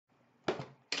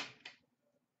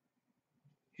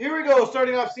Here we go.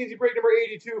 Starting off CNC break number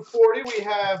 8240, we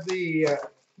have the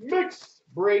mixed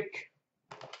break.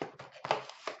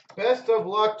 Best of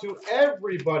luck to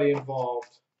everybody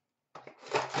involved.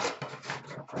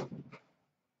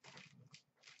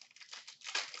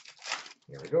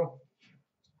 Here we go.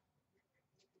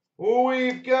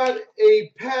 We've got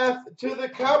a Path to the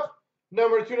Cup,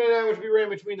 number 299, which we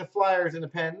ran between the Flyers and the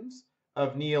Pens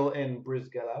of Neil and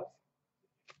Brizgalov.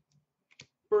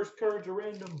 First cards are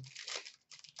random.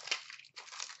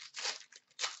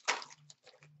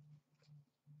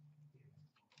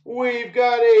 We've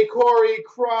got a Corey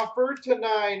Crawford to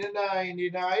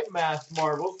 999, Mass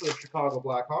Marvels for the Chicago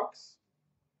Blackhawks.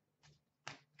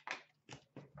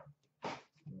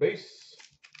 Base.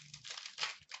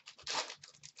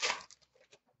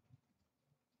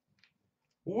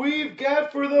 We've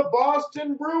got for the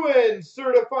Boston Bruins,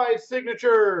 certified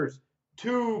signatures,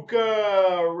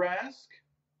 Tuukka Rask.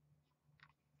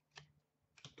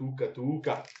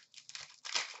 Tuukka.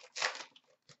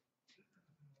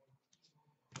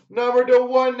 Number to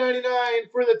 199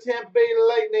 for the Tampa Bay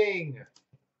Lightning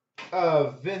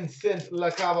of Vincent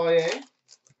Lecavalier.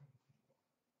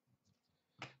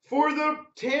 For the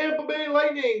Tampa Bay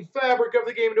Lightning, fabric of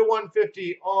the game to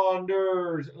 150,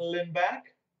 Anders Lindback.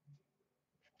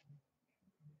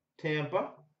 Tampa.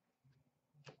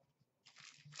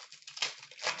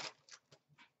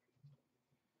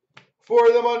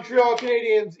 For the Montreal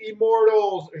Canadiens,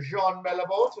 Immortals, Jean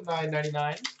Beliveau to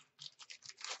 999.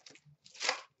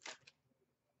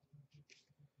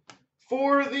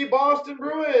 For the Boston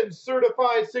Bruins,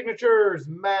 certified signatures,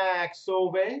 Max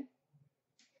Sauvé.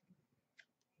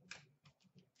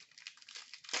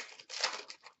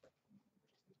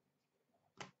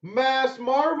 Mass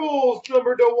Marvels,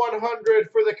 number to 100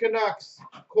 for the Canucks,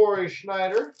 Corey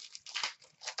Schneider.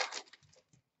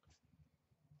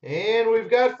 And we've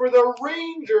got for the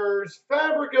Rangers,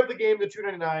 fabric of the game to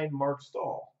 299, Mark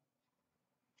Stahl.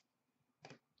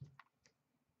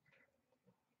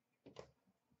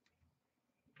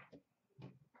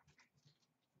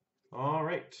 All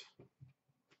right.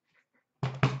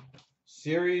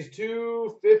 Series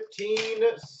 2,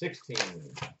 15, 16.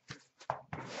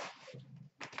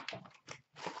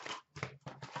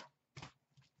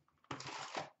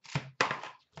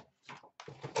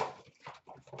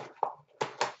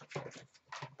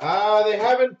 They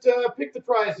haven't picked the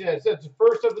prize yet. It says the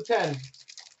first of the 10.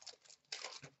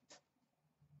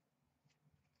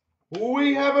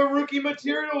 We have a rookie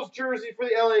materials jersey for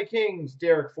the LA Kings,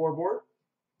 Derek Forbort.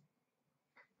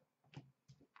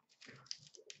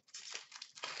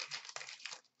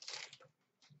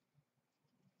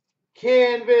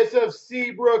 Canvas of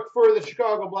Seabrook for the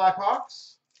Chicago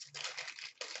Blackhawks.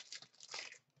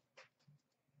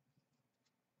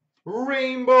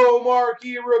 Rainbow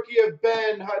marquee rookie of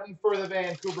Ben Hutton for the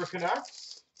Vancouver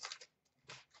Canucks.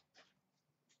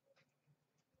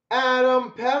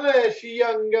 Adam Pelech,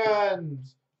 Young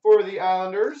Guns for the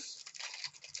Islanders.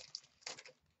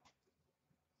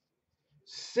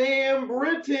 Sam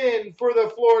Britton for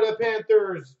the Florida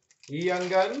Panthers, Young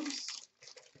Guns.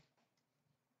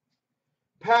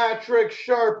 Patrick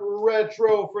Sharp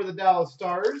retro for the Dallas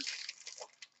Stars.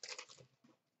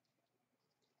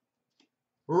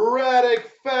 Radek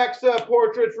Faksa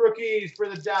portraits rookies for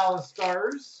the Dallas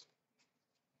Stars.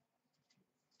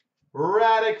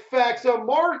 Radek Faksa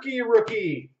marquee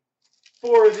rookie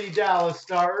for the Dallas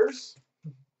Stars.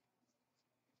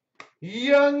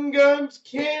 Young Guns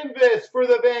canvas for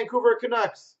the Vancouver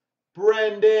Canucks,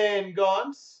 Brendan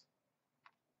Gaunce.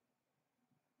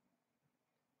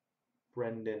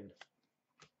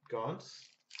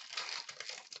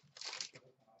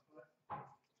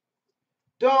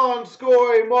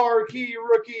 Donskoy marquee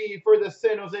rookie for the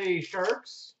San Jose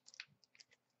Sharks.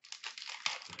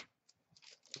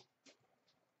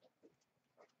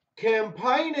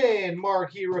 Kampainen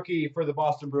marquee rookie for the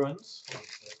Boston Bruins.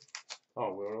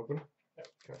 Oh, we won't open?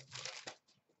 Okay.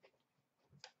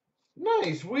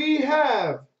 Nice. We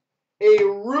have a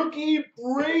rookie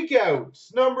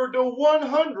breakouts, number to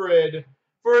 100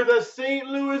 for the St.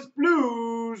 Louis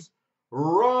Blues,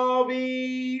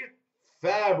 Robbie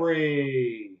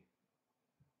Fabry.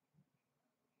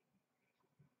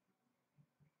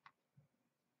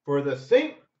 For the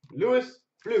St. Louis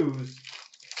Blues,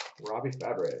 Robbie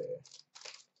Fabry.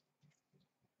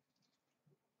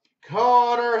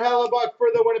 Connor Hellebuck for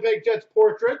the Winnipeg Jets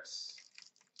portraits.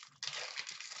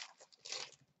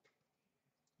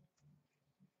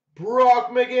 Brock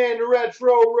McGinn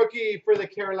retro rookie for the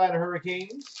Carolina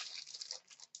Hurricanes.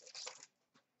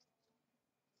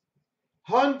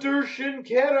 Hunter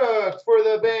Shinkaruk for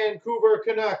the Vancouver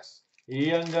Canucks,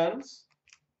 Young Guns.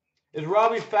 Is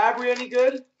Robbie Fabry any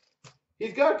good?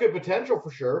 He's got good potential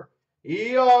for sure.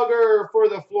 Yager for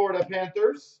the Florida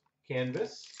Panthers.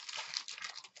 Canvas.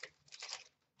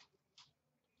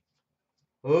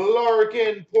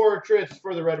 Larkin portraits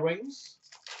for the Red Wings.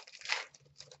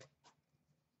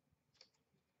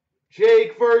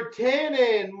 Jake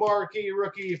Virtanen marquee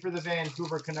rookie for the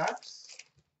Vancouver Canucks.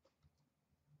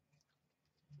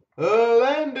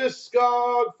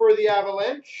 Landeskog for the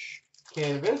Avalanche.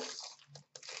 Canvas.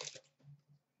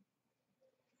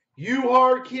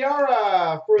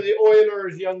 CloutsnChara for the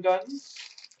Oilers Young Guns.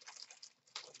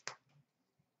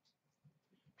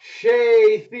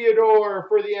 Shea Theodore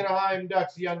for the Anaheim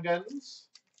Ducks Young Guns.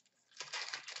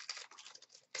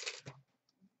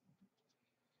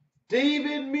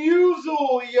 David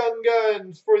Musil Young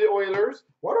Guns for the Oilers.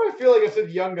 Why do I feel like I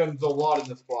said Young Guns a lot in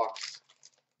this box?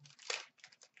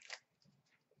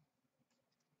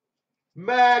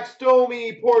 Max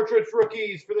Domi Portraits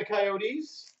Rookies for the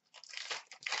Coyotes.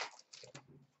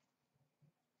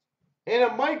 And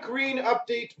a Mike Green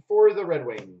update for the Red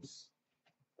Wings.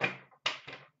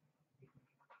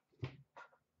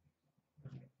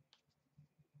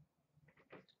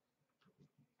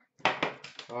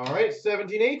 All right,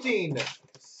 17-18,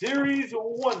 Series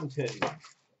 110.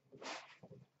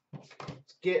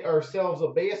 Let's get ourselves a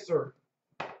baser.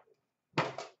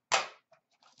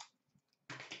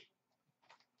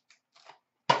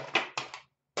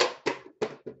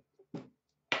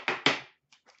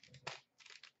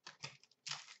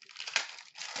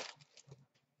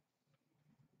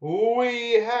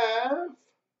 We have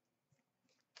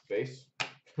base.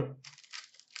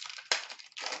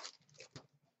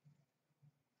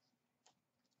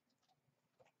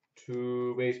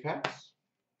 2 base packs.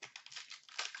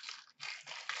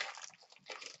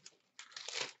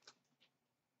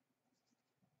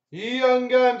 Young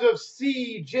Guns of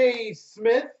C.J.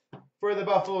 Smith for the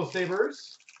Buffalo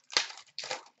Sabres.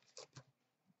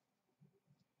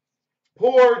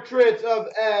 Portraits of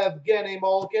Evgeny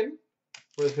Malkin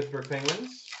for the Pittsburgh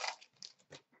Penguins.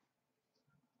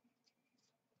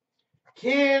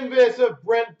 Canvas of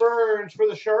Brent Burns for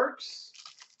the Sharks.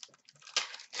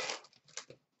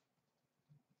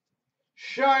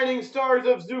 Shining Stars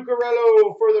of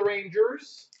Zuccarello for the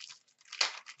Rangers.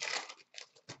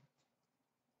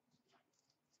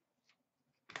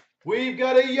 We've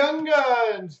got a Young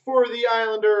Guns for the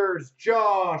Islanders,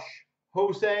 Josh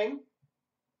Hosang.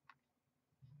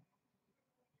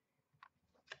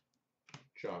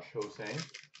 Josh Hosang.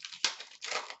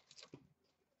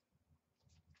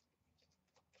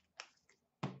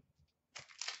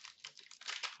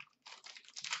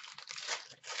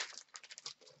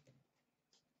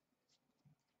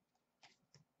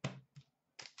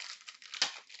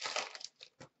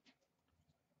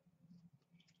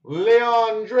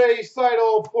 Leon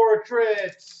Draisaitl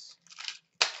portraits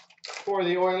for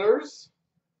the Oilers.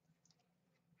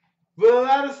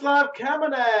 Vladislav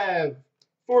Kamenev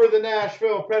for the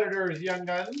Nashville Predators Young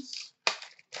Guns.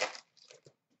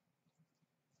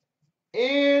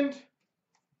 And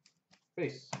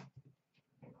base.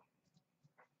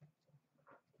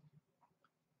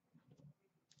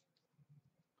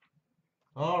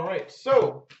 All right,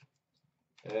 so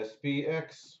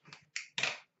SPX.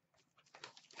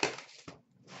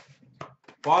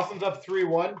 Boston's up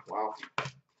 3-1. Wow.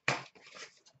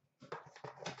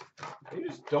 They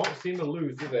just don't seem to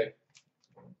lose, do they?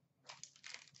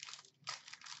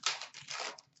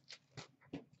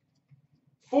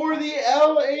 For the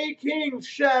LA Kings,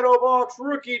 Shadow Box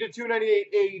rookie to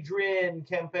 298, Adrian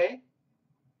Kempe.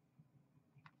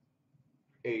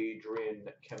 Adrian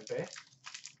Kempe.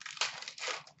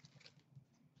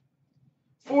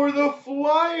 For the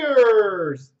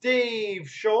Flyers, Dave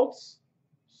Schultz.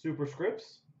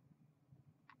 Superscripts.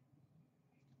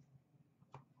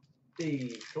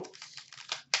 Dave Schultz.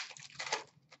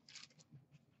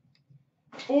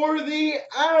 For the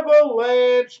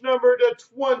Avalanche, number to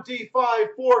 25,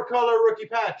 4-color rookie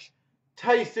patch,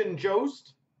 Tyson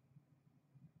Jost.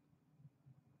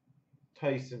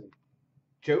 Tyson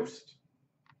Jost.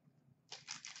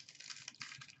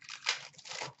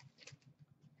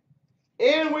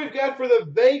 And we've got for the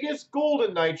Vegas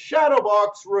Golden Knights, Shadow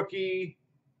Box rookie,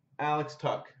 Alex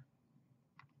Tuck.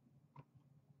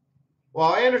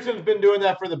 Well, Anderson's been doing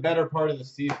that for the better part of the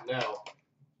season now.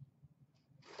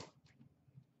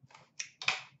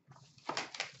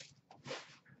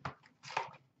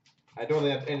 I don't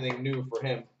think that's anything new for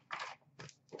him.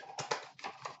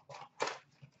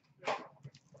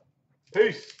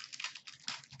 Peace.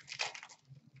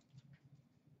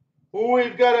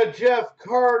 We've got a Jeff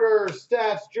Carter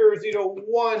stats jersey to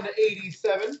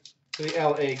 187 for the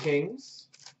LA Kings.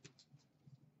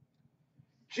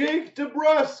 Jake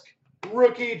DeBrusk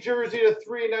rookie jersey to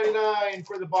 $3.99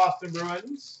 for the Boston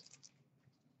Bruins.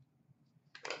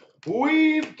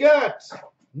 We've got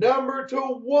number to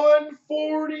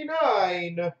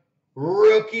 149,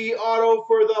 rookie auto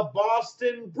for the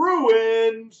Boston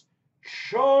Bruins,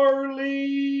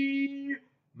 Charlie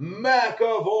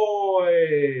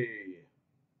McAvoy.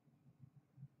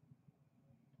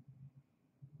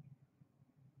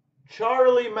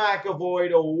 Charlie McAvoy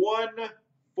to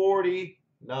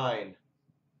 149.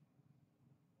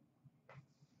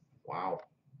 Wow.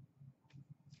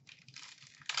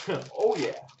 Oh,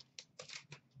 yeah.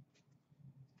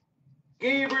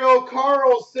 Gabriel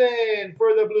Carlson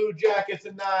for the Blue Jackets,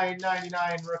 a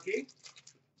 $9.99 rookie.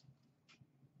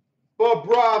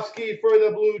 Bobrovsky for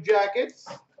the Blue Jackets,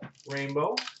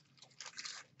 rainbow.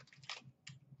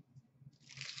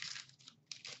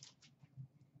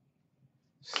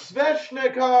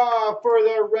 Svechnikov for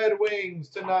the Red Wings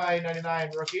to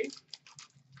 $9.99 rookie.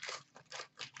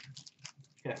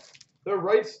 Yeah, the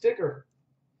right sticker.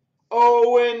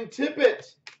 Owen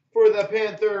Tippett for the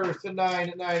Panthers to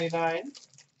 $9.99.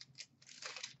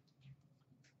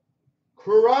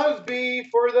 Crosby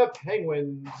for the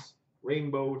Penguins,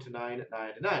 rainbow to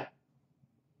 $9.99.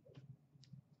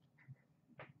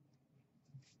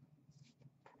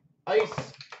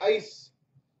 Ice, ice,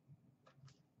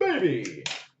 baby.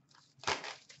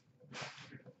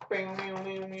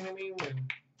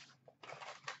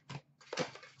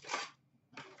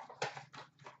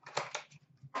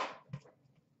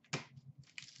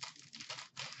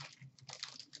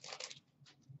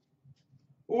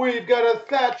 We've got a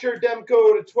Thatcher Demko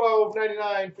to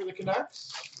 $12.99 for the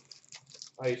Canucks.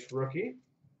 Ice rookie.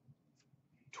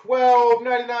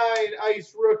 $12.99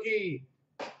 ice rookie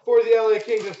for the LA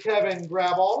Kings of Kevin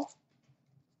Graball.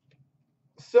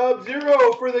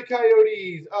 Sub-Zero for the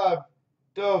Coyotes of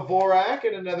Dvorak,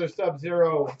 and another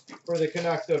Sub-Zero for the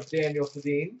Canucks of Daniel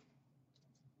Sedin.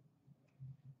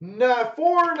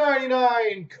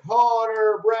 $4.99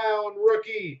 Connor Brown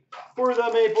rookie for the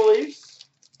Maple Leafs.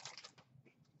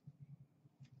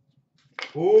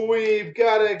 We've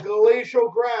got a Glacial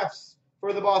Graphs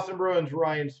for the Boston Bruins,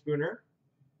 Ryan Spooner.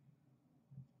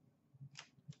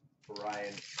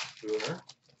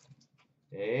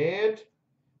 And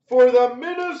for the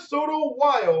Minnesota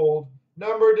Wild,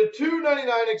 number to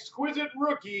 299 exquisite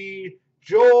rookie,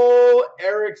 Joel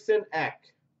Eriksson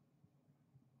Ek.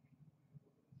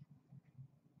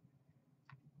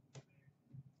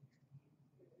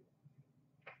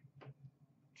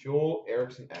 Joel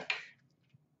Eriksson Ek.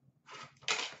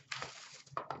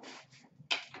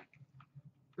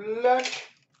 Black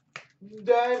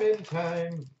Diamond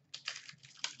time.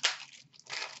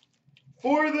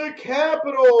 For the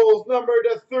Capitals, number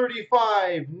to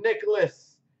 35,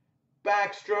 Nicholas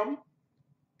Backstrom.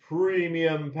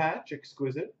 Premium patch,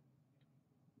 exquisite.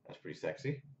 That's pretty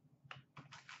sexy.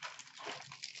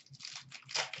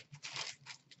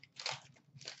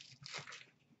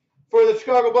 For the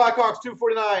Chicago Blackhawks,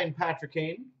 249, Patrick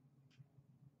Kane.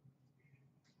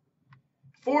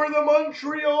 For the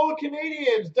Montreal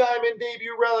Canadiens, Diamond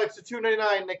Debut Relics to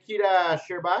 $2.99, Nikita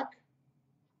Sherbak.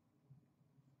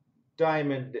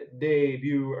 Diamond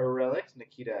Debut Relics,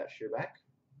 Nikita Sherbak.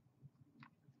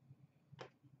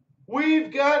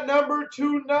 We've got number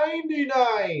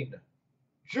 299,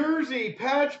 Jersey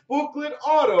Patch Booklet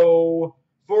Auto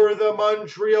for the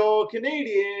Montreal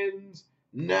Canadiens,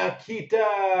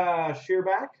 Nikita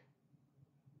Sherbak.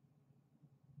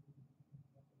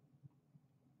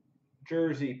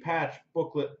 Jersey Patch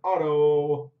Booklet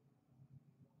Auto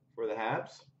for the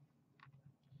Habs.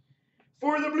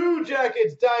 For the Blue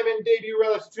Jackets, Diamond Debut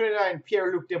Relics to $2.99,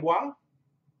 Pierre-Luc Dubois.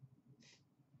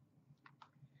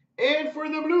 And for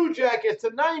the Blue Jackets,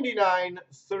 to $99,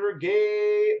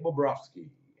 Sergei Bobrovsky.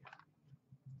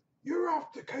 You're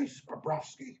off the case,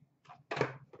 Bobrovsky.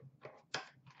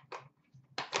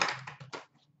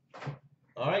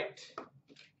 All right.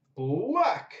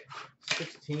 Black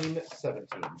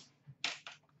 16-17.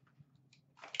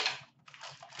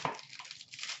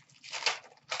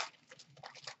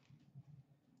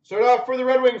 Start off for the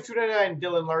Red Wings, $2.99,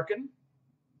 Dylan Larkin.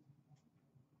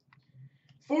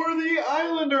 For the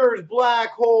Islanders,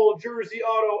 Black Hole Jersey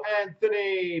Auto,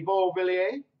 Anthony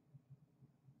Beauvillier.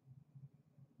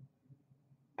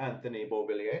 Anthony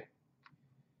Beauvillier.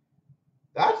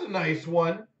 That's a nice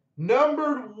one.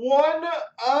 Numbered 1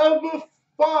 of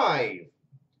 5.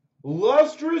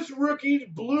 Lustrous Rookies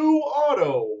Blue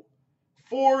Auto.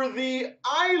 For the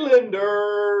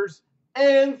Islanders,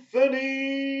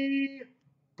 Anthony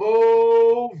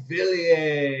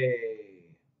Beauvillier.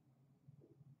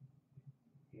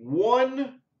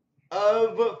 1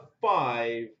 of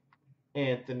 5,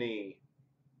 Anthony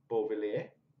Beauvillier.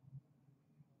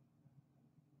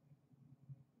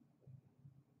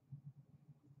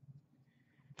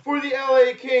 For the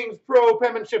LA Kings, pro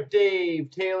penmanship, Dave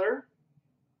Taylor.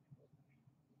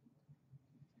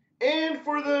 And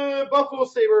for the Buffalo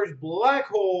Sabres, black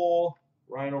hole,